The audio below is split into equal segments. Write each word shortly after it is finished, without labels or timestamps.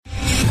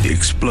The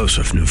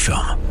explosive new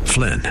film,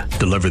 Flynn,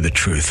 deliver the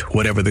truth,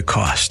 whatever the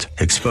cost,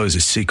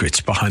 exposes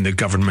secrets behind the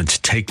government's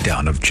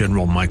takedown of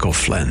General Michael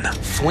Flynn.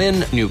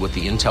 Flynn knew what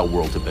the intel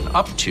world had been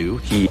up to.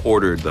 He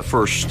ordered the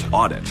first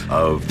audit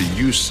of the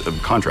use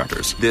of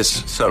contractors.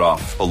 This set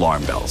off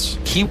alarm bells.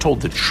 He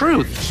told the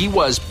truth. He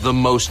was the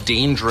most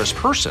dangerous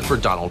person for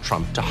Donald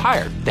Trump to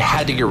hire. They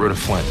had to get rid of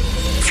Flynn.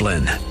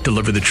 Flynn,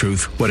 deliver the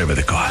truth, whatever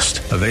the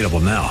cost. Available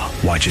now.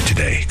 Watch it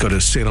today. Go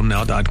to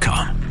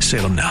salemnow.com.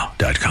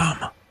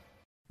 salemnow.com.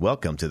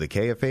 Welcome to the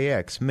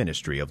KFAX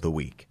Ministry of the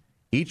Week.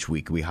 Each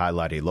week we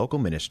highlight a local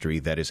ministry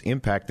that is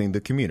impacting the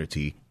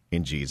community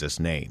in Jesus'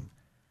 name.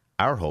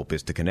 Our hope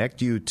is to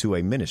connect you to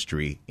a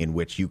ministry in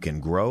which you can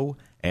grow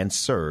and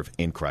serve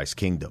in Christ's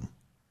kingdom.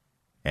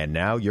 And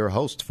now your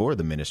host for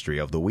the Ministry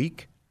of the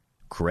Week,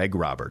 Craig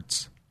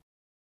Roberts.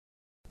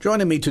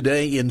 Joining me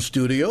today in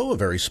studio, a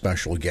very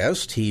special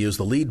guest. He is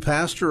the lead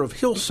pastor of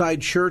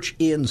Hillside Church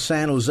in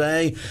San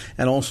Jose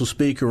and also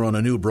speaker on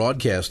a new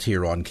broadcast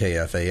here on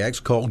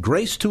KFAX called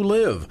Grace to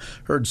Live,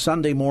 heard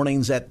Sunday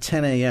mornings at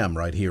 10 a.m.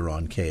 right here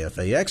on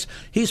KFAX.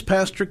 He's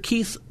Pastor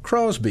Keith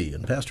Crosby.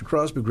 And Pastor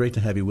Crosby, great to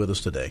have you with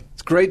us today.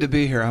 It's great to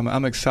be here.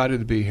 I'm excited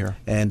to be here.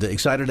 And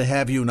excited to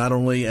have you not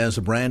only as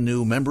a brand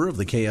new member of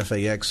the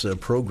KFAX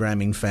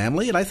programming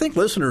family, and I think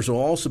listeners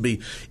will also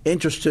be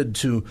interested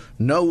to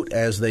note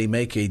as they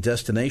make a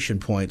destination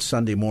point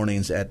Sunday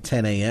mornings at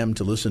 10 a.m.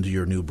 to listen to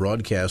your new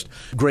broadcast,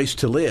 Grace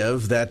to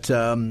Live, that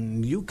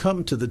you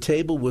come to the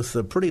table with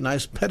a pretty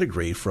nice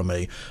pedigree from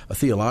a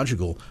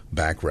theological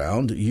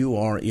background. You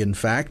are, in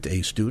fact,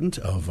 a student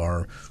of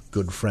our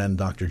good friend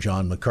Dr.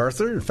 John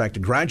MacArthur, in fact, a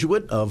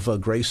graduate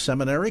of Grace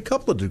Seminary, a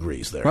couple of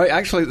degrees there. Right,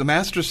 actually the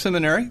Master's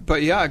Seminary,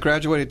 but yeah, I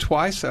graduated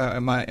twice,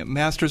 my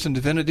Master's in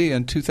Divinity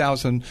in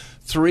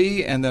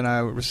 2003, and then I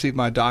received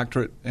my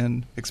doctorate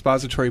in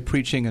expository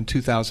preaching in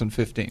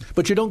 2015.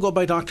 But you don't go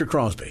by Dr.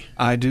 Crosby.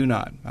 I do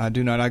not.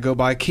 I go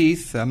by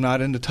Keith. I'm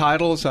not into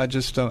titles. I'm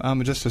just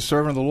a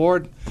servant of the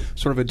Lord,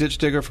 sort of a ditch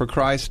digger for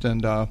Christ,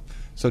 and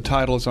so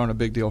titles aren't a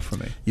big deal for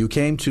me. You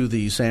came to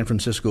the San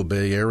Francisco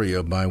Bay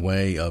Area by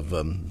way of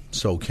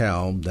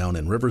SoCal down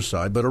in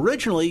Riverside, but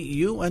originally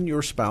you and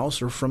your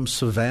spouse are from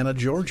Savannah,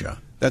 Georgia.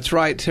 That's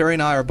right. Terry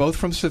and I are both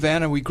from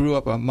Savannah. We grew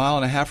up a mile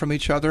and a half from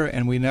each other,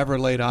 and we never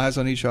laid eyes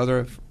on each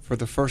other for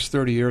the first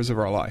 30 years of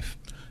our life.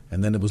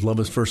 And then it was love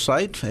at first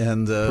sight,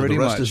 and the rest,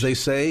 much, as they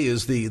say,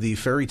 is the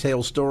fairy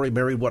tale story.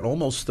 Married,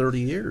 almost 30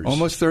 years?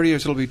 Almost 30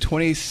 years. It'll be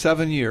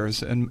 27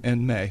 years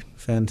in May.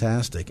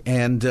 Fantastic.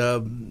 And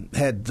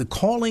had the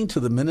calling to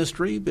the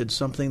ministry been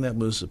something that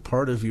was a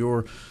part of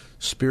your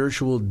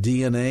spiritual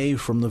DNA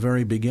from the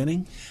very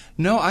beginning?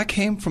 No, I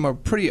came from a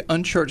pretty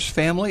unchurched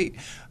family.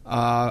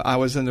 I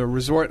was in the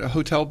resort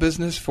hotel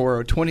business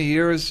for 20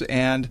 years,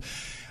 and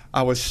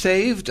I was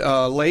saved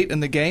late in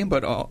the game,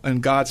 but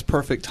in God's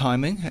perfect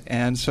timing.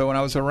 And so when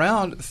I was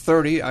around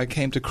 30, I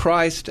came to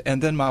Christ,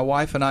 and then my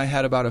wife and I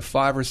had about a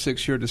 5 or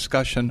 6 year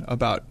discussion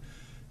about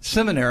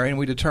seminary, and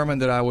we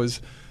determined that I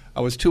was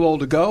too old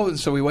to go, and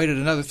so we waited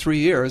another 3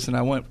 years, and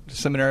I went to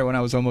seminary when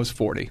I was almost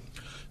 40.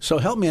 So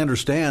help me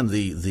understand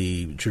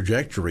the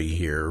trajectory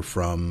here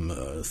from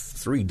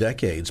 3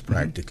 decades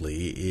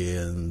practically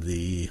in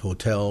the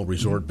hotel,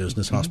 resort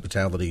business,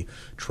 hospitality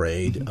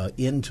trade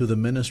into the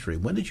ministry.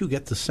 When did you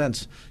get the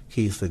sense,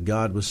 Keith, that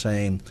God was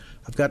saying,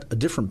 I've got a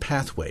different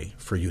pathway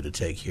for you to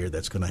take here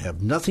that's going to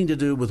have nothing to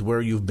do with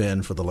where you've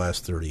been for the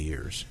last 30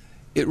 years?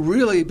 It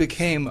really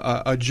became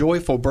a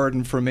joyful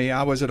burden for me.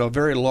 I was at a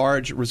very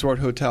large resort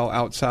hotel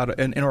outside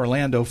in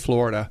Orlando,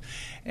 Florida,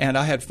 and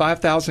I had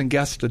 5,000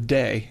 guests a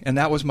day, and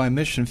that was my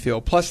mission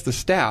field, plus the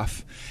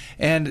staff.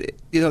 And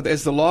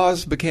as the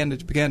laws began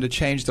to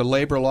change, the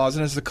labor laws,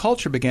 and as the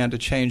culture began to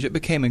change, it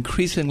became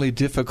increasingly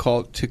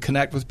difficult to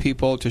connect with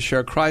people, to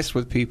share Christ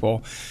with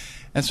people.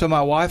 And so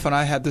my wife and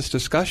I had this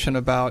discussion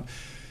about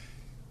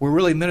we're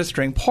really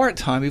ministering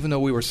part-time, even though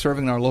we were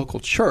serving in our local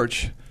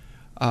church.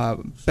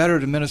 Better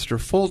to minister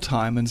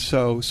full-time, and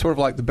so sort of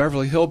like the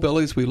Beverly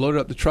Hillbillies, we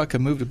loaded up the truck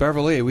and moved to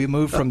Beverly. We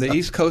moved from the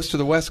East Coast to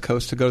the West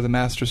Coast to go to the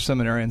Master's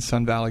Seminary in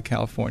Sun Valley,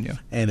 California.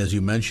 And as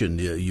you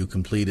mentioned, you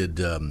completed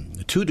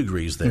 2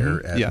 degrees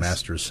there at Yes.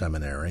 Master's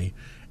Seminary.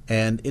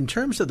 And in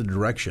terms of the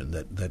direction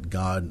that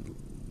God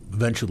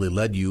eventually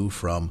led you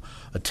from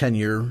a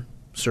 10-year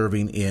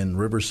serving in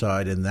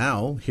Riverside and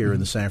now here in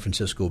the San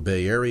Francisco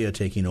Bay Area,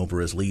 taking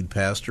over as lead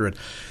pastor at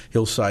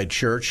Hillside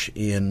Church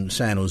in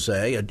San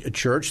Jose, a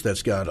church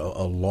that's got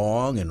a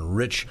long and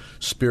rich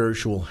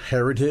spiritual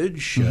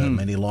heritage.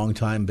 Many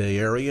longtime Bay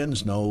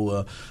Areans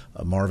know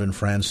Marvin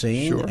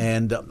Francine, Sure.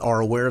 and are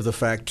aware of the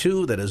fact,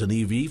 too, that as an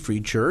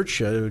EV-free church,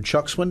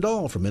 Chuck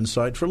Swindoll from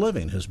Insight for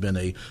Living has been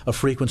a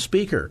frequent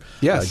speaker,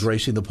 Yes.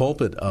 gracing the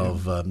pulpit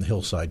of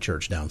Hillside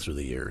Church down through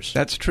the years.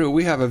 That's true.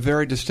 We have a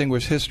very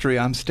distinguished history.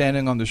 I'm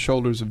standing on the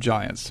shoulders of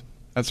giants.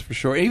 That's for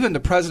sure. Even the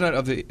president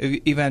of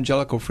the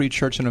Evangelical Free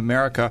Church in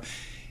America,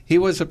 he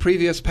was a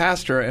previous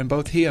pastor, and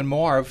both he and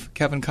Marv,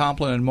 Kevin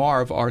Complin and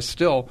Marv, are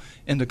still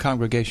in the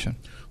congregation.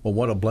 Well,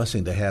 what a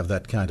blessing to have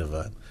that kind of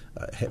a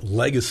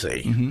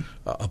legacy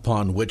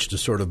upon which to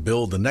sort of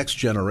build the next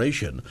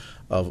generation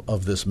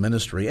of this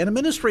ministry. And a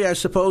ministry, I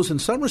suppose, in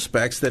some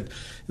respects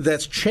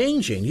that's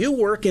changing. You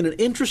work in an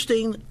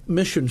interesting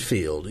mission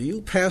field.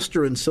 You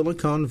pastor in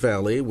Silicon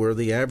Valley, where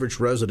the average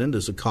resident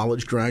is a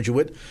college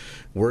graduate,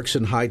 works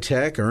in high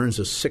tech, earns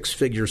a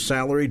 6-figure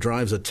salary,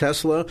 drives a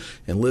Tesla,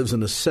 and lives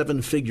in a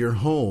 7-figure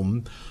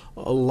home.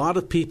 A lot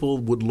of people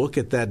would look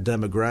at that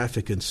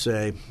demographic and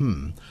say,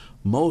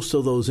 most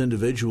of those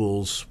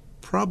individuals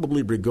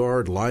probably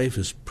regard life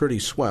as pretty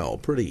swell,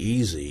 pretty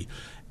easy,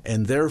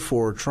 and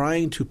therefore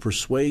trying to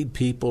persuade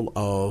people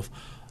of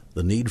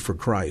the need for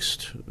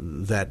Christ,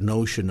 that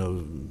notion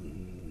of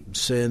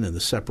sin and the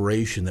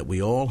separation that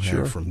we all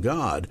have from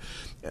God,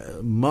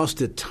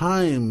 must at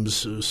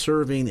times,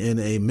 serving in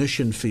a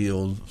mission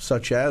field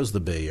such as the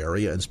Bay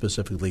Area and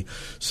specifically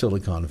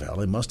Silicon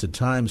Valley, must at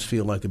times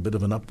feel like a bit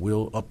of an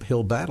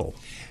uphill battle.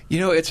 You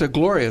know, it's a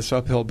glorious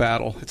uphill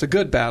battle. It's a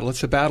good battle.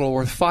 It's a battle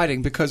worth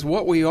fighting, because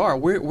what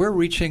we're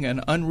reaching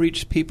an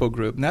unreached people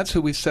group, and that's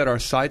who we set our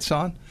sights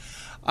on.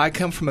 I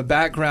come from a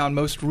background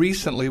most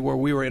recently where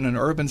we were in an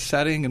urban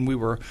setting, and we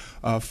were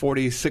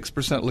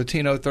 46%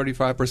 Latino,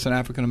 35%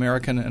 African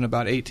American, and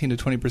about 18 to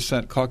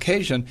 20%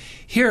 Caucasian.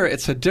 Here,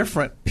 it's a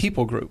different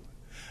people group.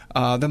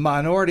 The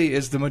minority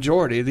is the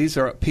majority. These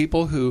are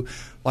people who,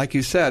 like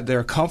you said,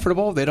 they're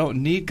comfortable. They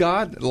don't need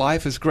God.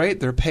 Life is great.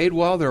 They're paid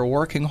well. They're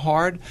working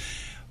hard.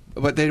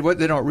 But what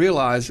they don't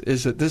realize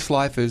is that this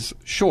life is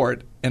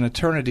short and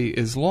eternity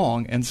is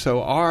long. And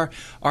so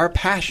our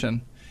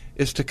passion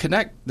is to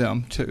connect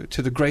them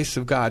to the grace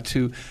of God,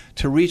 to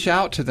reach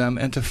out to them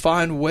and to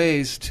find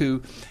ways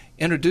to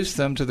introduce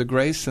them to the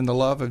grace and the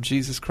love of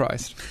Jesus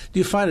Christ. Do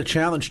you find a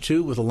challenge,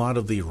 too, with a lot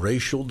of the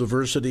racial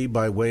diversity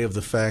by way of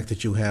the fact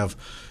that you have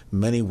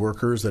many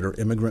workers that are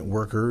immigrant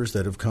workers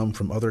that have come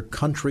from other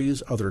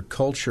countries, other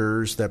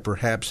cultures that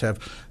perhaps have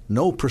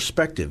no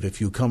perspective?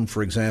 If you come,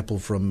 for example,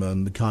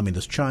 from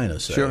communist China,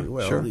 say,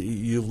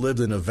 you've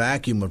lived in a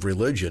vacuum of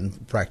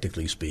religion,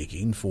 practically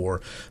speaking, for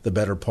the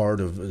better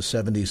part of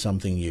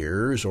 70-something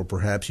years, or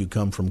perhaps you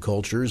come from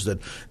cultures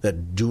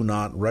that do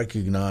not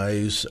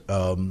recognize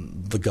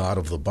the God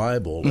of the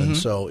Bible. And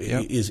so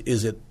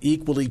is it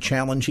equally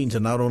challenging to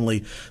not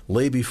only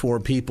lay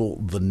before people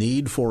the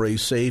need for a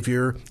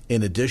Savior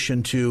in addition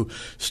to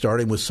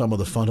starting with some of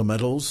the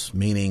fundamentals,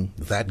 meaning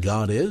that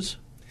God is?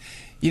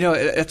 You know,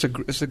 it's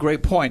a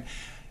great point.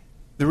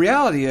 The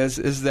reality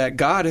is that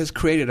God has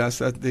created us.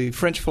 The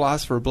French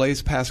philosopher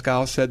Blaise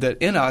Pascal said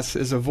that in us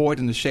is a void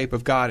in the shape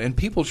of God, and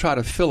people try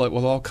to fill it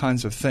with all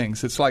kinds of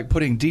things. It's like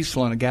putting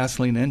diesel in a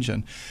gasoline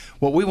engine.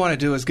 What we want to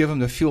do is give them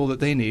the fuel that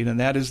they need, and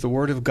that is the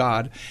Word of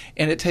God.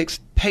 And it takes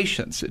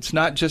patience. It's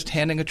not just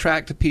handing a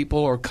tract to people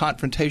or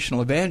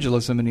confrontational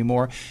evangelism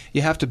anymore.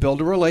 You have to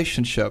build a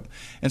relationship.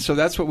 And so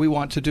that's what we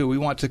want to do. We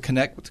want to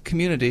connect with the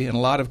community in a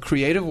lot of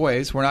creative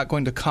ways. We're not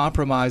going to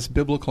compromise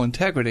biblical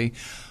integrity,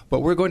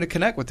 but we're going to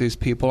connect with these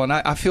people. And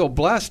I feel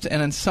blessed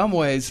and in some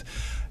ways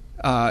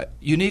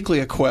uniquely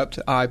equipped.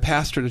 I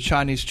pastored a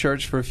Chinese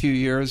church for a few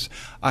years.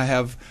 I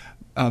have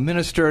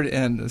ministered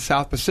in the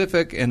South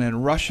Pacific and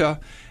in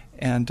Russia.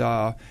 And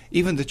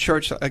even the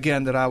church,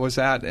 again, that I was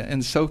at in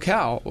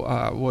SoCal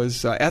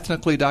was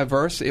ethnically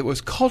diverse. It was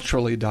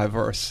culturally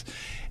diverse.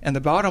 And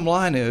the bottom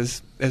line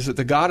is that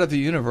the God of the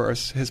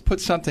universe has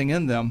put something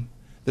in them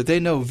that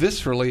they know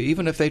viscerally,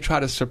 even if they try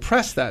to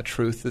suppress that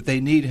truth, that they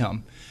need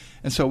Him.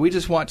 And so we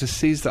just want to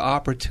seize the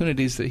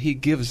opportunities that He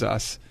gives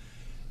us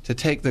to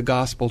take the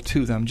gospel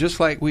to them, just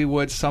like we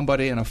would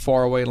somebody in a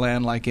faraway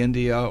land like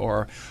India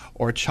or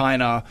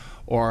China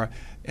or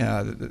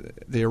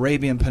the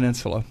Arabian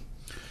Peninsula.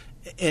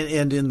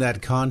 And in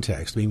that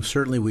context, I mean,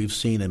 certainly we've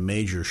seen a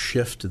major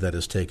shift that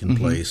has taken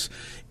place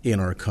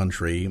in our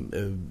country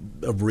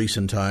of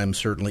recent times,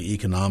 certainly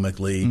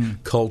economically,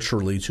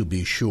 culturally, to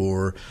be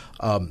sure.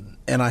 And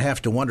I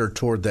have to wonder,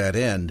 toward that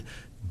end,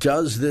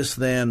 does this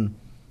then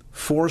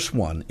force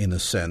one, in a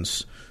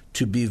sense,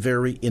 to be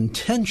very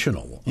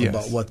intentional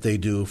about what they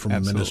do from a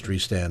ministry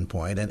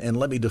standpoint? And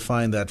let me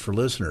define that for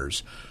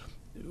listeners.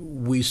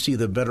 We see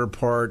the better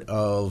part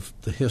of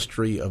the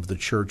history of the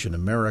church in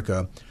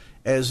America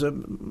as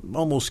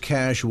almost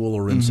casual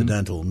or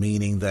incidental,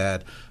 meaning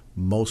that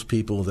most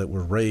people that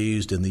were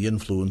raised in the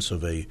influence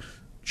of a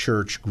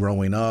church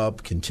growing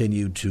up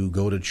continued to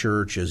go to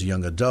church as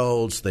young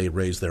adults. They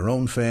raised their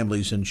own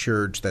families in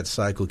church. That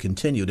cycle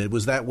continued. It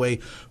was that way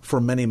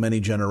for many, many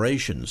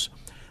generations.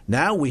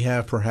 Now we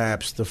have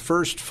perhaps the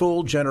first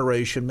full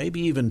generation, maybe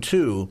even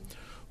two,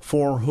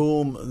 for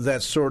whom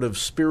that sort of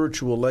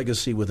spiritual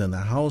legacy within the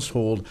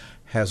household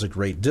has a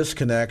great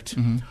disconnect,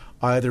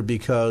 either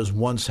because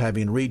once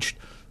having reached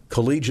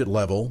collegiate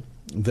level,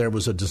 there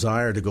was a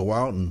desire to go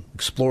out and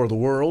explore the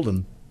world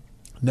and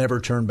never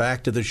turn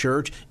back to the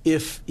church,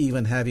 if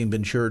even having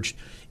been churched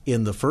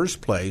in the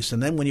first place.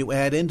 And then when you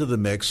add into the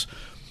mix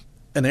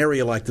an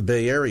area like the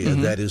Bay Area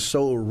that is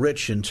so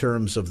rich in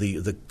terms of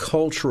the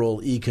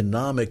cultural,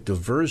 economic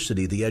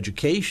diversity, the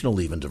educational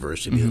even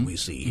diversity that we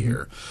see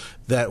here,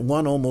 that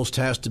one almost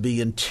has to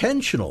be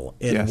intentional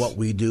in what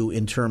we do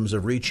in terms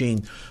of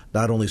reaching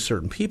not only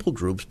certain people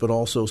groups, but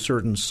also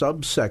certain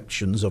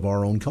subsections of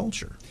our own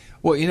culture.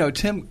 Well,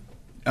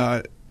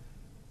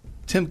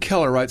 Tim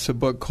Keller writes a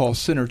book called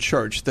Center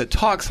Church that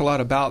talks a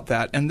lot about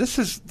that, and this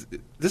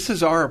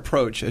is our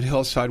approach at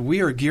Hillside.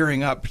 We are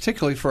gearing up,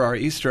 particularly for our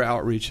Easter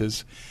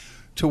outreaches,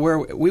 to where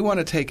we want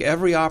to take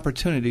every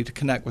opportunity to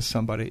connect with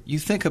somebody. You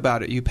think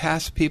about it. You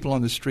pass people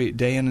on the street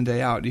day in and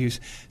day out. You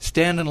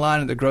stand in line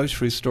at the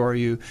grocery store.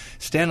 You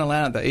stand in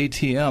line at the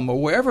ATM,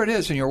 or wherever it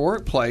is in your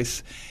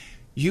workplace.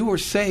 You were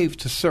saved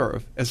to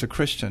serve as a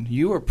Christian.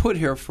 You were put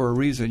here for a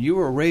reason. You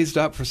were raised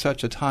up for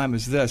such a time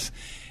as this.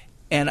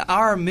 And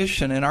our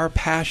mission and our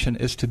passion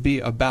is to be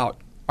about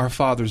our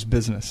Father's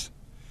business.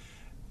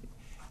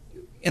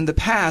 In the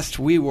past,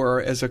 we were,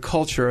 as a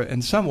culture,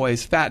 in some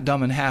ways, fat,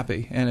 dumb, and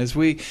happy. And as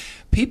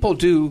people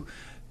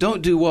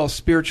don't do well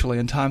spiritually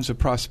in times of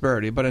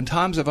prosperity, but in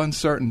times of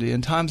uncertainty,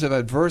 in times of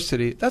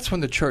adversity, that's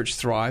when the church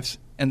thrives.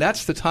 And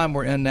that's the time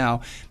we're in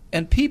now.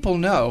 And people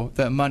know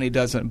that money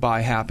doesn't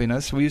buy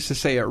happiness. We used to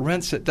say it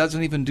rents. It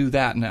doesn't even do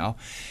that now.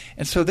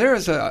 And so there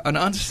is an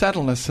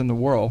unsettledness in the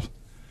world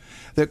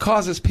that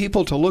causes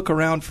people to look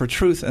around for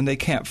truth and they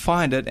can't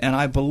find it. And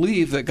I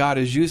believe that God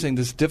is using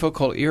this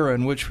difficult era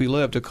in which we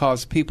live to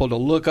cause people to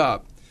look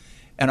up.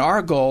 And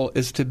our goal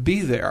is to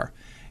be there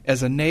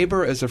as a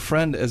neighbor, as a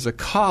friend, as a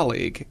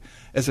colleague,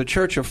 as a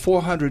church of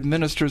 400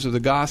 ministers of the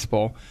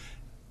gospel,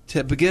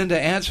 to begin to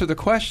answer the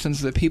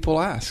questions that people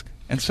ask.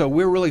 And so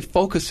we're really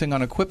focusing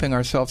on equipping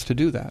ourselves to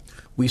do that.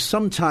 We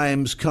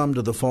sometimes come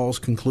to the false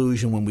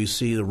conclusion when we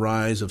see the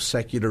rise of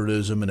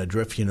secularism and a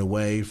drifting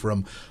away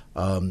from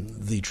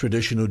the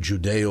traditional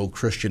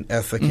Judeo-Christian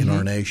ethic in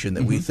our nation,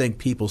 that we think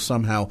people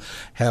somehow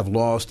have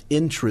lost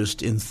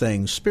interest in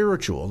things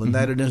spiritual, and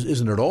that it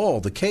isn't at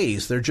all the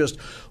case. They're just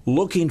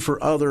looking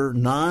for other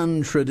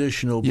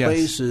non-traditional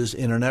places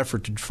in an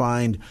effort to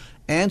find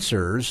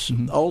answers,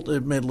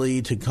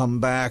 ultimately to come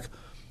back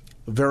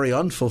very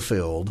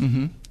unfulfilled.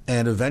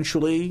 And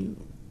eventually,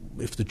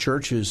 if the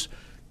church is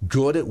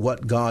good at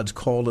what God's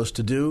called us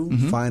to do,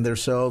 find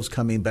themselves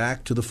coming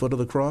back to the foot of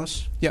the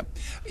cross? Yep.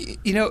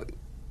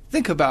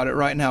 Think about it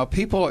right now.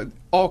 People,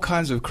 all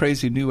kinds of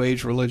crazy New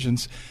Age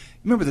religions.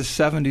 Remember the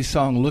 70s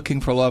song,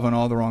 Looking for Love in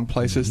All the Wrong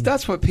Places?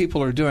 That's what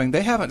people are doing.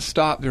 They haven't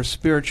stopped their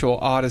spiritual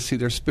odyssey,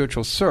 their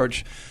spiritual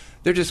search.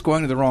 They're just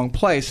going to the wrong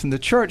place. And the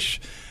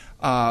church,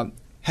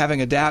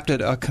 having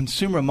adapted a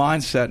consumer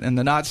mindset in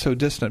the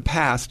not-so-distant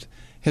past,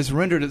 has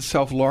rendered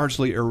itself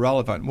largely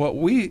irrelevant. What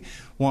we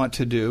want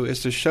to do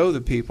is to show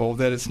the people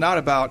that it's not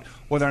about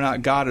whether or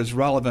not God is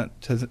relevant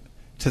to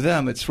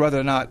them. It's whether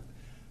or not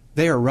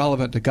they are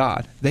relevant to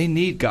God. They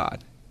need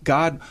God.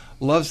 God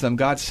loves them.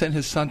 God sent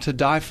His Son to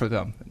die for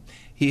them.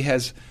 He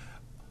has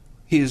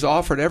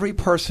offered every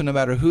person, no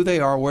matter who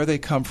they are, where they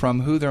come from,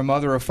 who their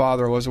mother or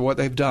father was, or what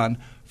they've done,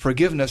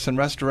 forgiveness and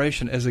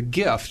restoration as a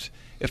gift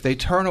if they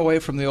turn away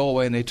from the old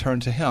way and they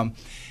turn to Him.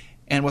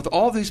 And with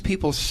all these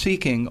people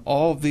seeking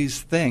all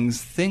these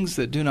things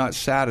that do not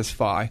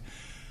satisfy,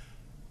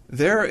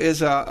 there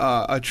is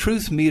a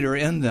truth meter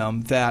in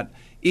them that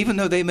even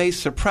though they may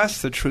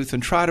suppress the truth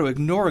and try to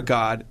ignore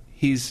God,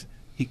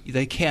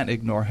 they can't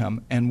ignore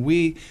Him. And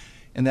we,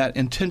 in that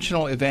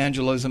intentional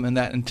evangelism and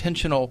that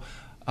intentional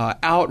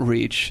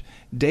outreach,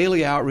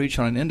 daily outreach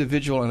on an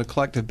individual and a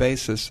collective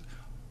basis,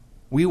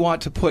 we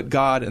want to put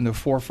God in the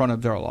forefront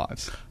of their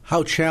lives.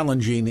 How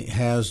challenging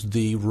has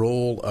the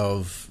role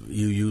of,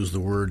 you use the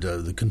word,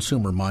 the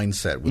consumer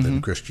mindset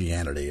within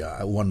Christianity?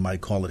 One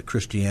might call it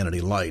Christianity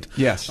light.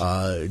 Yes.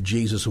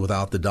 Jesus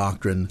without the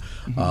doctrine,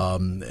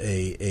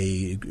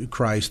 a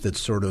Christ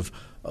that's sort of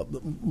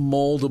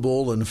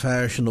moldable and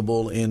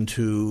fashionable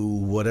into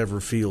whatever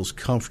feels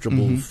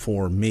comfortable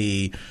for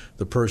me,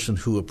 the person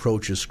who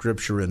approaches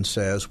Scripture and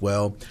says,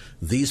 well,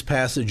 these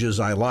passages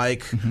I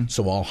like,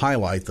 so I'll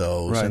highlight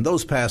those, and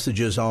those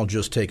passages I'll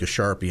just take a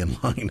Sharpie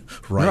and line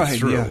right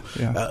through.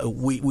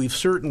 We've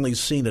certainly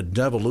seen a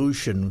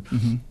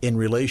devolution in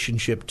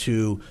relationship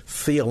to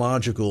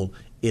theological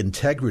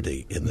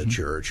integrity in the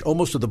church,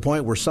 almost to the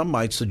point where some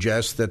might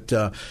suggest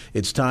that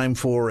it's time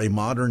for a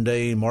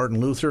modern-day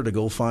Martin Luther to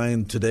go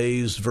find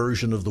today's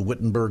version of the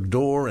Wittenberg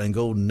door and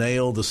go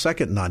nail the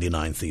second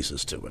 99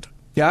 thesis to it.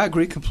 Yeah, I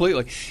agree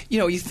completely.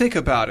 You think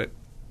about it.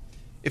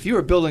 If you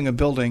were building a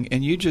building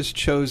and you just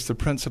chose the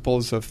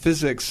principles of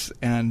physics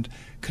and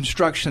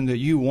construction that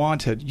you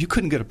wanted, you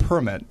couldn't get a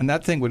permit, and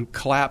that thing would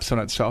collapse on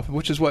itself,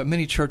 which is what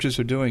many churches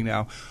are doing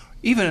now.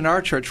 Even in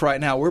our church right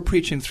now, we're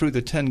preaching through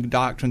the 10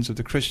 doctrines of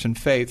the Christian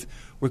faith.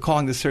 We're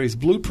calling the series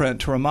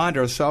Blueprint to remind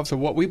ourselves of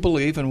what we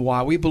believe and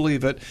why we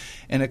believe it,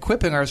 and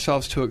equipping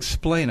ourselves to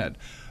explain it.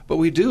 But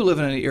we do live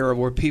in an era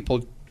where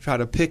people try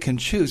to pick and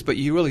choose, but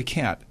you really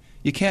can't.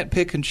 You can't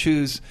pick and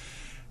choose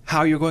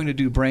how you're going to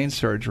do brain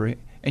surgery,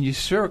 and you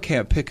sure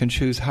can't pick and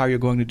choose how you're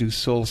going to do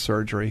soul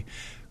surgery.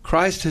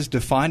 Christ has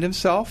defined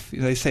himself.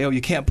 They say,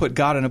 you can't put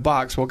God in a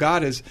box. Well,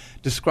 God has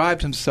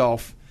described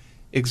himself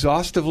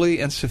exhaustively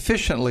and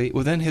sufficiently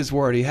within his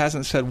word. He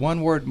hasn't said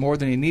one word more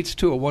than he needs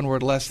to or one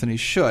word less than he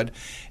should.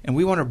 And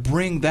we want to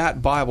bring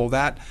that Bible,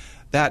 that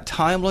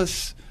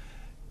timeless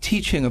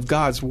teaching of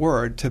God's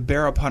word to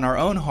bear upon our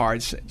own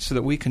hearts so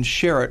that we can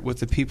share it with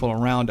the people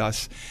around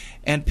us.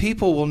 And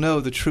people will know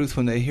the truth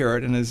when they hear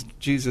it. And as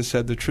Jesus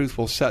said, the truth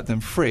will set them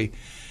free.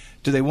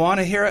 Do they want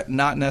to hear it?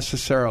 Not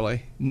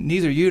necessarily.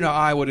 Neither you nor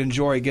I would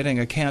enjoy getting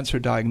a cancer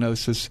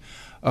diagnosis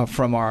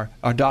from our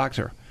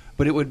doctor.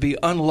 But it would be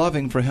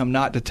unloving for him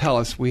not to tell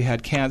us we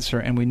had cancer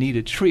and we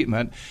needed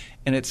treatment.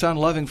 And it's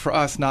unloving for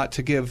us not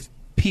to give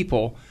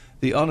people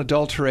the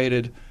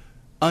unadulterated,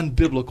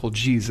 unbiblical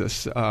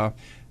Jesus.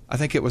 I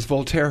think it was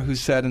Voltaire who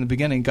said in the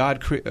beginning,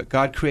 God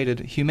created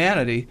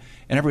humanity,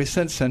 and ever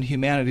since then,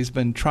 humanity's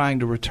been trying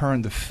to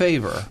return the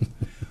favor.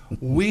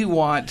 We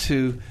want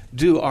to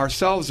do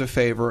ourselves a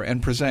favor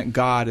and present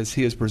God as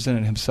he has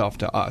presented himself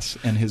to us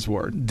in his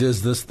word.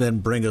 Does this then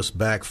bring us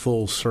back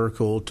full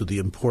circle to the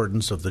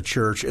importance of the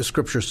church, as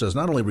Scripture says,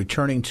 not only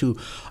returning to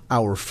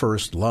our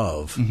first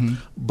love,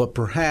 but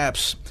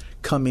perhaps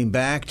coming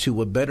back to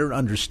a better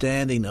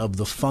understanding of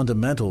the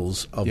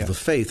fundamentals of the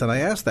faith? And I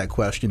ask that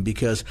question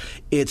because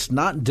it's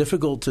not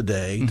difficult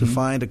today to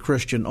find a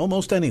Christian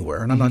almost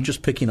anywhere, and I'm not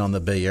just picking on the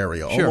Bay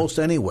Area, almost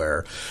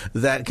anywhere,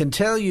 that can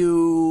tell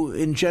you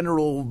in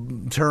general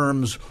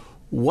terms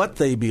what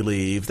they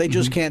believe. They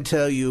just can't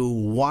tell you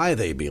why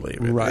they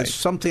believe it. Right. It's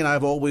something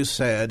I've always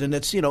said, and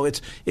it's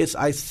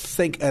I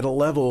think at a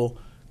level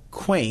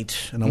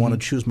quaint, and I want to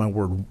choose my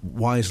word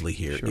wisely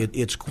here. Sure.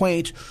 It's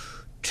quaint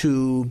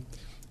to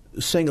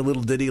sing a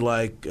little ditty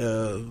like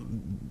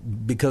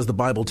because the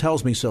Bible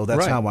tells me so,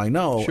 that's how I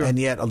know. Sure. And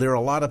yet there are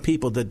a lot of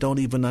people that don't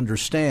even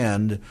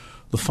understand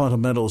the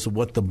fundamentals of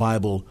what the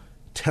Bible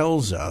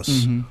tells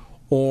us,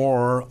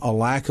 or a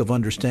lack of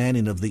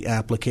understanding of the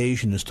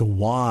application as to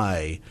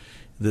why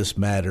this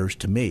matters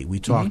to me. We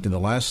talked in the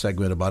last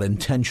segment about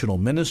intentional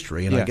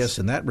ministry, and I guess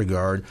in that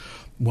regard,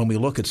 when we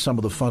look at some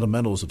of the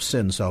fundamentals of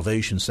sin,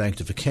 salvation,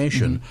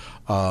 sanctification,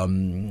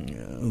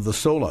 the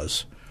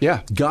solas,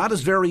 God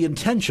is very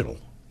intentional.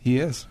 He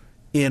is.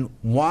 In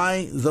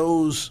why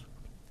those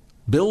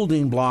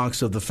building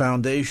blocks of the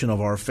foundation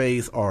of our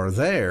faith are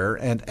there,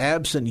 and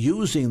absent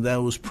using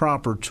those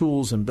proper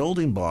tools and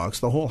building blocks,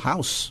 the whole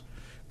house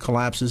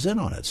collapses in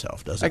on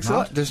itself, does it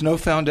not? There's no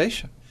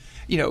foundation.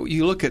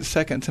 You look at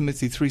 2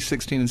 Timothy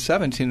 3:16 and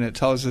 17, and it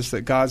tells us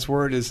that God's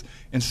word is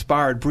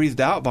inspired, breathed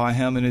out by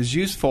him, and is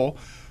useful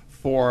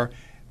for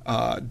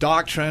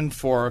doctrine,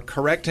 for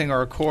correcting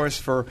our course,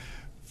 for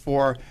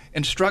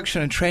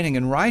instruction and training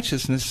in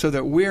righteousness, so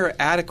that we're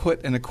adequate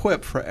and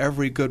equipped for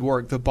every good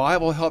work. The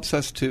Bible helps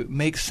us to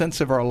make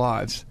sense of our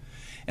lives.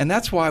 And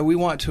that's why we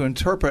want to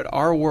interpret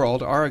our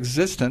world, our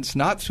existence,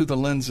 not through the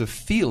lens of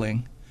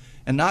feeling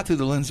and not through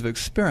the lens of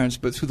experience,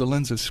 but through the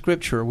lens of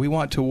Scripture. We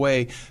want to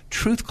weigh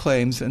truth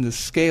claims in the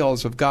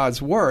scales of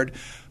God's Word,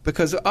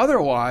 because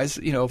otherwise,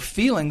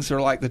 feelings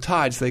are like the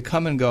tides. They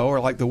come and go, or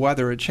like the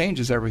weather, it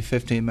changes every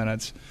 15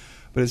 minutes.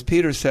 But as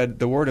Peter said,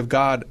 the word of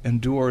God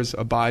endures,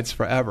 abides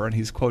forever, and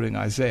he's quoting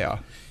Isaiah.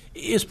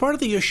 Is part of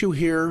the issue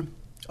here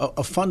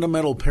a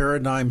fundamental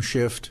paradigm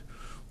shift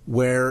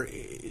where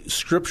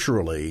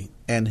scripturally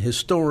and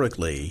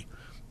historically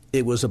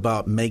it was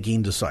about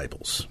making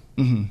disciples?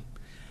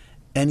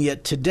 And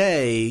yet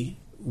today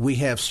we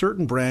have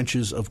certain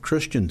branches of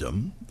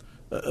Christendom,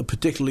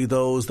 particularly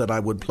those that I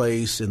would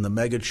place in the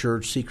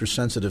megachurch,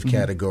 seeker-sensitive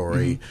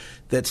category,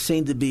 that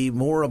seem to be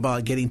more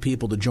about getting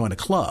people to join a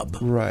club.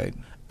 Right.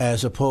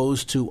 As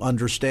opposed to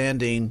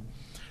understanding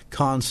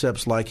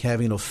concepts like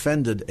having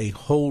offended a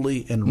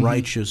holy and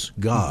righteous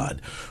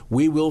God.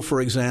 We will, for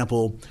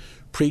example,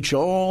 preach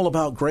all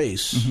about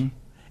grace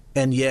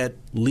and yet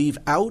leave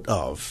out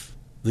of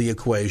the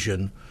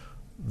equation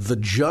the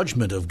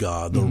judgment of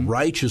God, the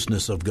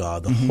righteousness of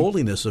God, the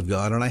holiness of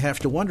God. And I have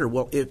to wonder,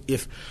 well,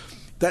 if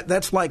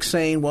that's like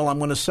saying, well, I'm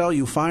going to sell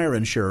you fire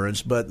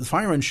insurance, but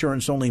fire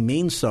insurance only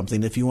means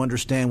something if you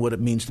understand what it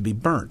means to be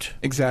burnt.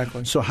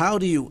 Exactly. So how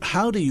do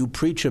you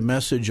preach a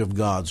message of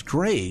God's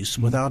grace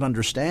without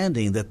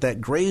understanding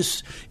that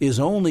grace is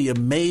only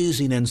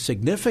amazing and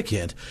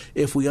significant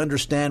if we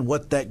understand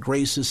what that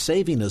grace is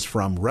saving us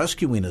from,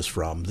 rescuing us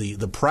from,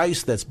 the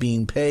price that's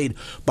being paid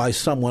by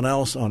someone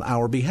else on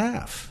our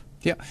behalf?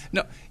 Yeah,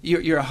 no,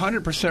 you're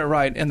 100%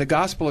 right. In the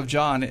Gospel of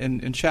John,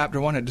 in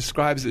chapter 1, it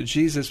describes that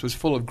Jesus was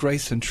full of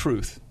grace and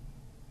truth.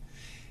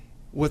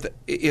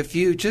 If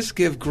you just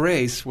give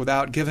grace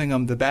without giving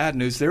them the bad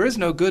news, there is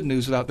no good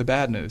news without the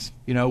bad news.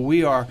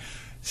 We are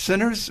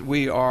sinners.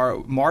 We are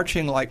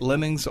marching like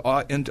lemmings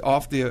off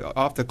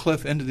the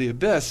cliff into the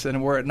abyss,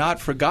 and were it not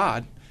for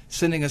God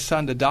sending His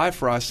Son to die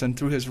for us, and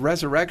through His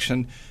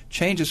resurrection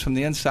change us from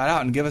the inside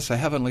out and give us a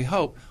heavenly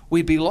hope,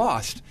 we'd be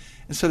lost.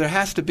 And so there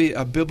has to be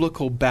a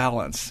biblical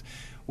balance.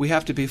 We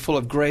have to be full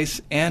of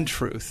grace and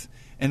truth.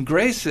 And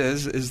grace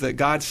is that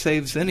God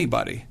saves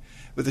anybody.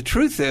 But the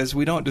truth is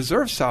we don't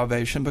deserve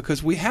salvation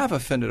because we have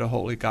offended a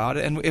holy God.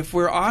 And if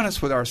we're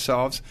honest with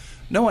ourselves,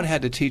 no one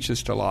had to teach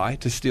us to lie,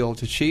 to steal,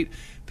 to cheat.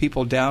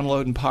 People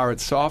download and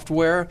pirate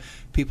software.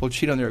 People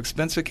cheat on their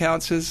expense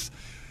accounts.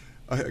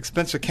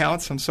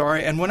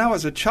 And when I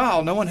was a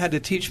child, no one had to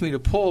teach me to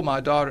pull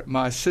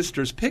my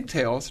sister's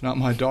pigtails. Not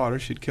my daughter;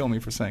 she'd kill me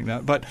for saying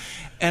that.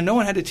 And no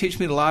one had to teach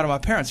me to lie to my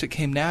parents. It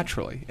came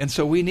naturally. And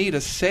so we need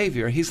a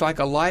Savior. He's like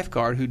a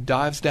lifeguard who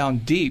dives down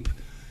deep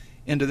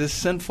into this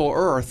sinful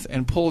earth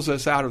and pulls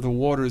us out of the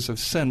waters of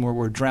sin where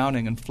we're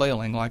drowning and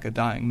flailing like a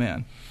dying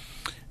man.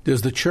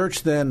 Does the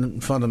church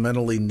then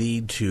fundamentally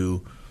need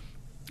to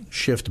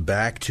shift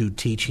back to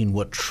teaching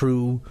what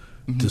true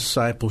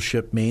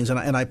discipleship means?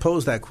 And I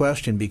pose that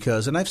question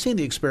because, and I've seen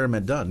the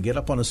experiment done, get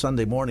up on a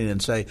Sunday morning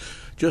and say,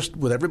 just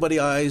with every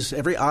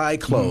eye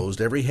closed,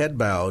 every head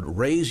bowed,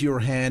 raise your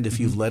hand if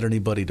you've led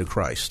anybody to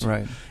Christ.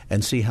 Right.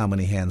 And see how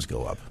many hands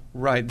go up.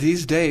 Right.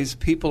 These days,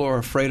 people are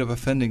afraid of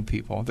offending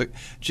people.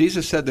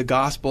 Jesus said the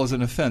gospel is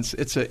an offense.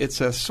 It's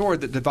a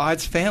sword that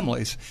divides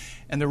families.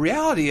 And the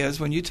reality is,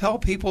 when you tell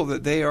people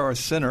that they are a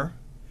sinner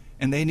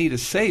and they need a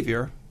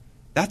Savior,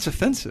 that's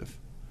offensive.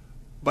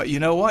 But you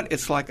know what?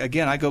 It's like,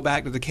 again, I go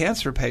back to the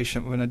cancer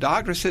patient. When a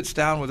doctor sits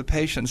down with a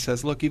patient and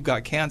says, look, you've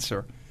got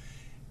cancer,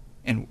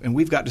 and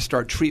we've got to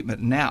start treatment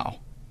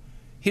now,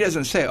 he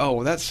doesn't say, oh,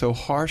 well, that's so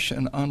harsh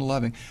and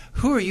unloving.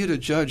 Who are you to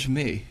judge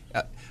me?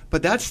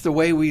 But that's the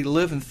way we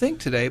live and think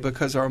today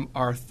because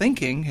our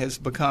thinking has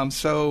become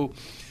so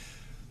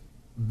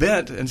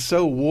bent and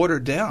so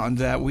watered down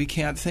that we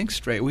can't think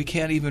straight. We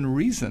can't even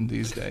reason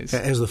these days.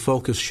 Has the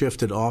focus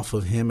shifted off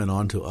of him and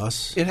onto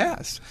us? It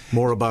has.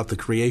 More about the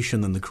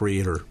creation than the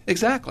creator.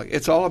 Exactly.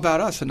 It's all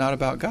about us and not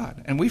about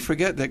God. And we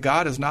forget that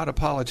God is not a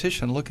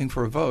politician looking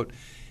for a vote.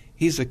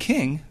 He's a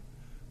king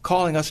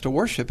calling us to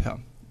worship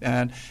him.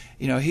 And,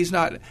 he's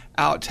not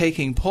out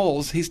taking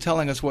polls. He's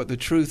telling us what the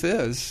truth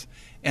is.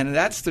 And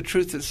that's the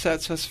truth that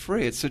sets us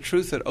free. It's the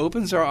truth that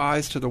opens our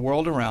eyes to the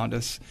world around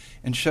us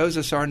and shows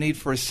us our need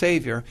for a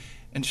Savior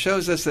and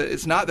shows us that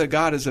it's not that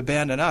God has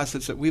abandoned us,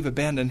 it's that we've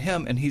abandoned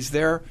him, and he's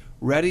there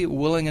ready,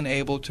 willing, and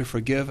able to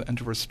forgive and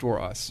to restore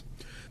us.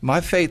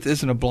 My faith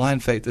isn't a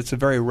blind faith. It's a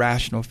very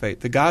rational faith.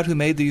 The God who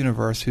made the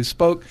universe, who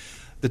spoke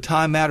the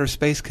time, matter,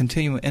 space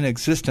continuum in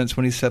existence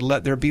when he said,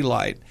 let there be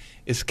light,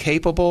 is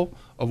capable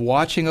of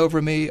watching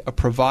over me, of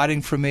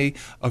providing for me,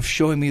 of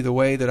showing me the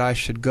way that I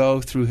should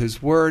go through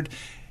his word,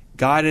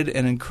 guided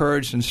and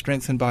encouraged and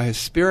strengthened by his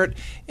Spirit,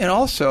 and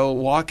also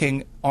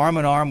walking arm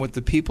in arm with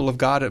the people of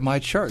God at my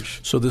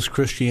church. So this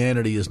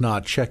Christianity is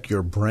not check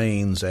your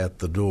brains at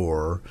the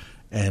door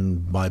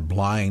and by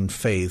blind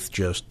faith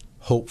just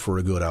hope for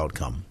a good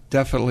outcome.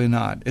 Definitely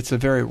not. It's a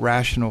very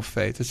rational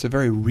faith. It's a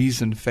very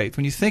reasoned faith.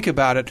 When you think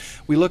about it,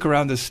 we look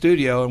around this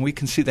studio and we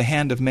can see the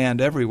hand of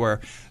man everywhere.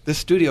 This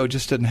studio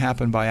just didn't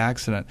happen by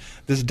accident.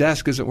 This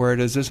desk isn't where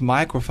it is. This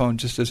microphone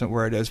just isn't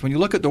where it is. When you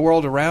look at the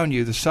world around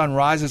you, the sun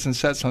rises and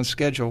sets on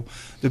schedule.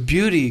 The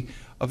beauty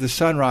of the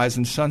sunrise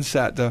and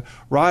sunset, the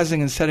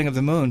rising and setting of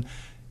the moon,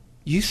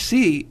 you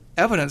see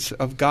evidence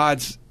of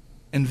God's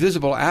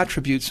invisible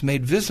attributes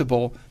made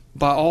visible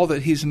by all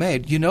that he's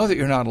made. You know that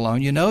you're not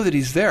alone. You know that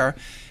he's there.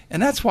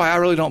 And that's why I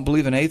really don't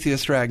believe in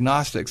atheists or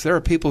agnostics. There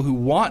are people who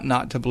want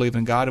not to believe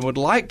in God and would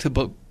like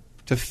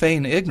to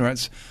feign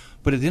ignorance.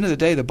 But at the end of the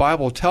day, the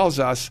Bible tells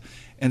us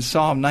in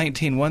Psalm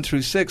 19, 1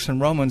 through 6,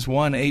 and Romans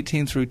 1,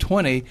 18 through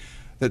 20,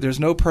 that there's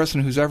no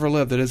person who's ever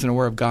lived that isn't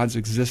aware of God's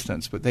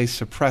existence. But they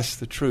suppress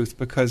the truth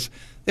because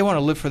they want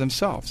to live for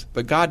themselves.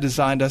 But God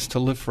designed us to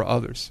live for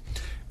others.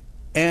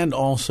 And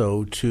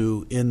also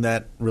to, in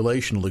that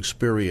relational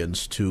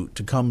experience, to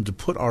come to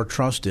put our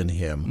trust in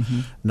him,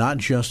 not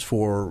just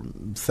for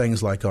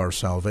things like our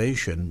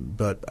salvation,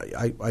 but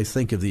I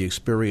think of the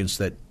experience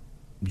that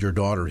your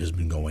daughter has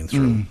been going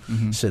through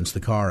since the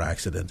car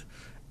accident,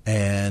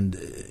 and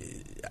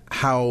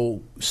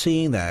how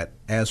seeing that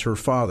as her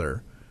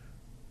father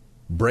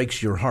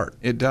breaks your heart.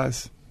 It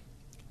does.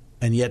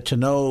 And yet to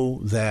know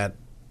that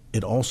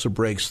it also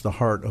breaks the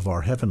heart of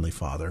our Heavenly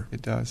Father.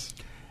 It does.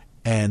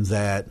 And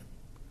that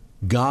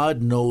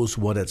God knows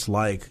what it's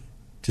like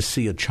to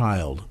see a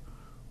child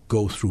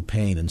go through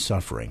pain and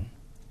suffering.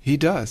 He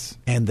does.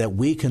 And that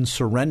we can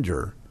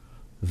surrender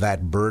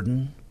that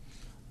burden,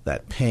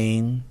 that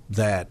pain,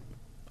 that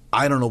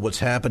I don't know what's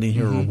happening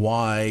here or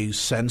why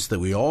sense that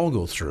we all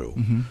go through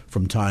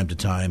from time to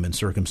time in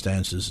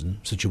circumstances and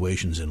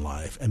situations in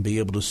life, and be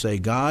able to say,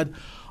 God,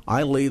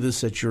 I lay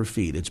this at your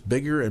feet. It's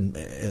bigger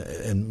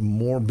and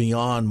more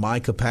beyond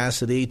my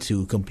capacity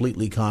to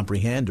completely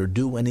comprehend or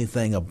do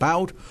anything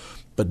about,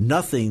 but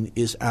nothing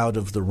is out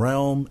of the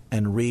realm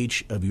and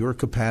reach of your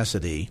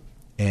capacity.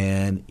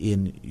 And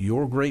in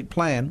your great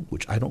plan,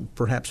 which I don't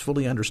perhaps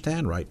fully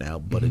understand right now,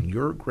 but in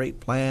your great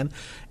plan,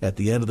 at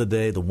the end of the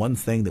day, the one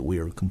thing that we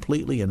are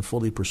completely and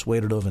fully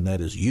persuaded of, and that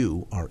is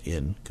you are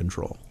in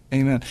control.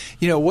 Amen.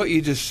 You know, what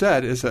you just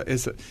said is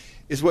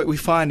what we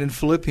find in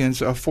Philippians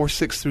 4,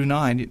 6 through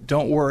 9.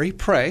 Don't worry,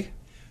 pray.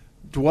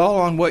 dwell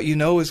on what you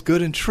know is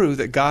good and true,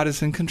 that God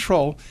is in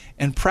control,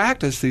 and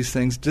practice these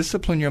things.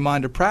 Discipline your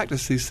mind to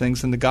practice these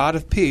things, and the God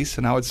of peace,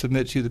 and I would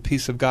submit to you, the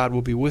peace of God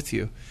will be with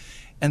you.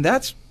 And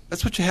that's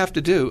what you have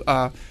to do.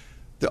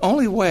 The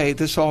only way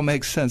this all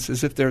makes sense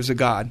is if there's a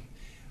God.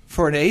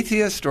 For an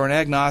atheist or an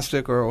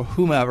agnostic or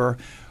whomever,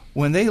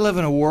 when they live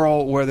in a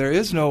world where there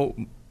is no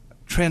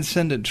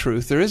transcendent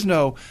truth, there is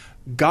no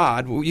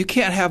God, you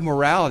can't have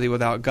morality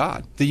without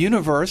God. The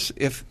universe,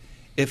 if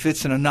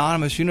it's an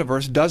anonymous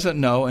universe,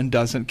 doesn't know and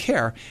doesn't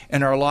care.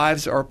 And our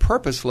lives are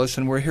purposeless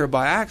and we're here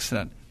by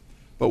accident.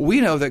 But we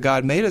know that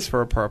God made us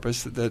for a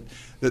purpose, that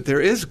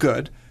there is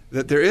good,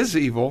 that there is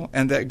evil,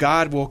 and that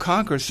God will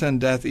conquer sin,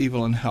 death,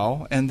 evil, and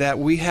hell, and that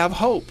we have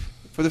hope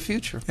for the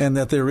future. And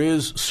that there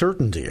is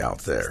certainty out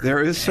there.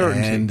 There is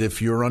certainty. And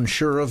if you're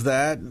unsure of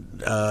that,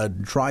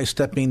 try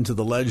stepping to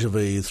the ledge of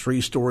a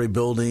 3-story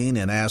building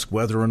and ask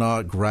whether or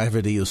not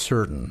gravity is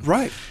certain.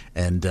 Right.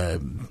 And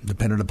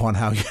depending upon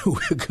how you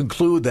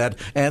conclude that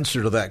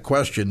answer to that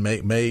question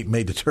may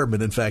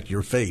determine, in fact,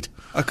 your fate.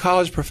 A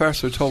college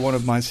professor told one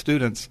of my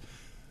students,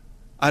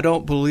 I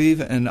don't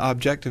believe in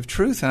objective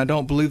truth, and I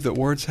don't believe that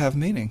words have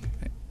meaning.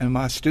 And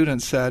my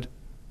student said,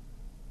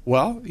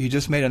 well, you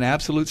just made an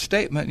absolute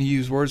statement and you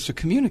use words to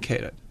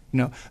communicate it.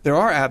 There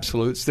are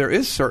absolutes. There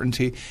is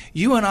certainty.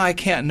 You and I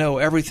can't know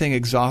everything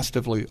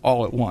exhaustively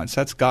all at once.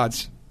 That's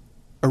God's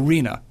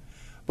arena.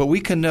 But we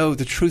can know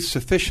the truth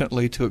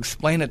sufficiently to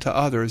explain it to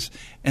others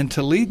and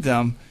to lead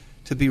them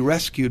to be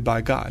rescued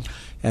by God.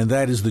 And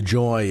that is the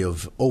joy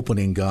of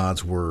opening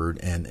God's Word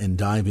and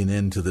diving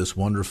into this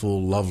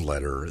wonderful love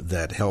letter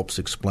that helps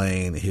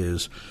explain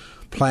His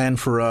plan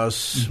for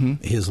us,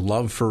 His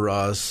love for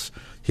us,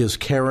 His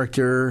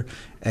character,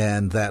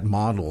 and that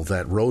model,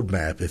 that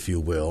roadmap, if you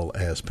will,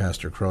 as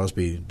Pastor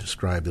Crosby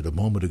described it a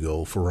moment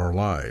ago, for our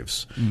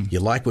lives. You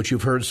like what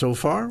you've heard so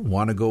far?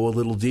 Want to go a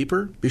little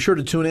deeper? Be sure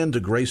to tune in to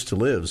Grace to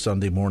Live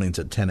Sunday mornings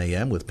at 10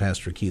 a.m. with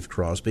Pastor Keith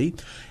Crosby.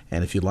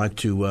 And if you'd like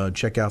to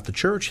check out the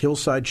church,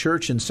 Hillside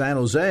Church in San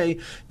Jose,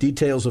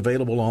 details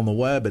available on the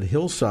web at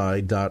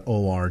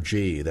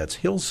hillside.org. That's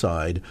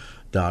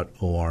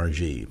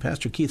hillside.org.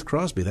 Pastor Keith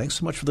Crosby, thanks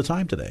so much for the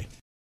time today.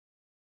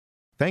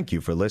 Thank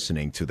you for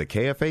listening to the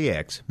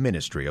KFAX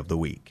Ministry of the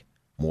Week.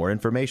 More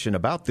information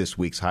about this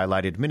week's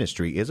highlighted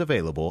ministry is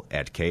available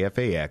at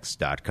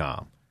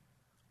kfax.com.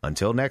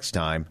 Until next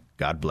time,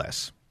 God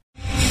bless.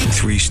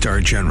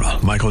 3-star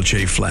General Michael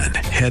J. Flynn,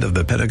 head of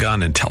the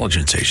Pentagon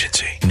Intelligence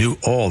Agency, knew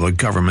all the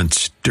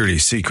government's dirty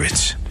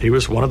secrets. He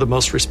was one of the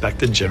most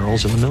respected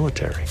generals in the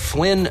military.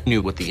 Flynn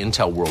knew what the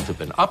intel world had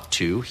been up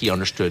to. He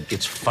understood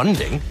its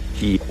funding.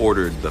 He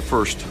ordered the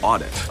first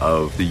audit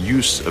of the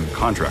use of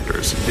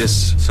contractors.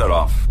 This set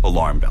off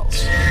alarm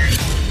bells.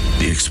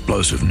 The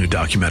explosive new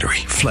documentary,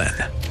 Flynn,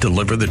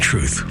 Deliver the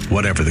Truth,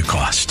 Whatever the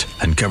Cost,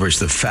 uncovers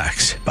the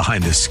facts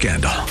behind this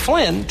scandal.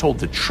 Flynn told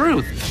the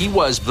truth. He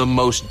was the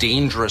most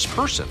dangerous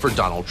person for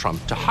Donald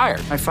Trump to hire.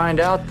 I find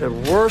out the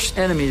worst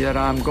enemy that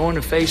I'm going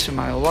to face in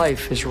my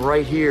life is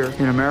right here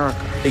in America.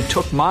 They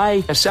took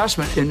my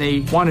assessment and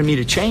they wanted me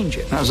to change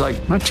it. And I was like,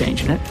 I'm not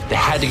changing it. They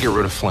had to get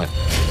rid of Flynn.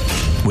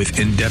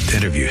 With in-depth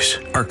interviews,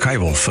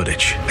 archival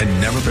footage,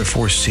 and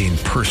never-before-seen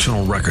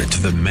personal records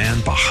of the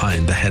man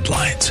behind the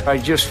headlines. I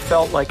just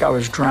felt like I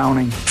was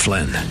drowning.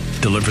 Flynn,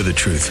 Deliver the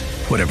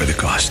Truth, Whatever the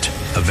Cost.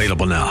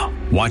 Available now.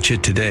 Watch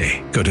it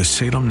today. Go to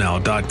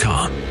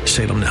salemnow.com.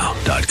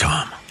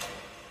 salemnow.com.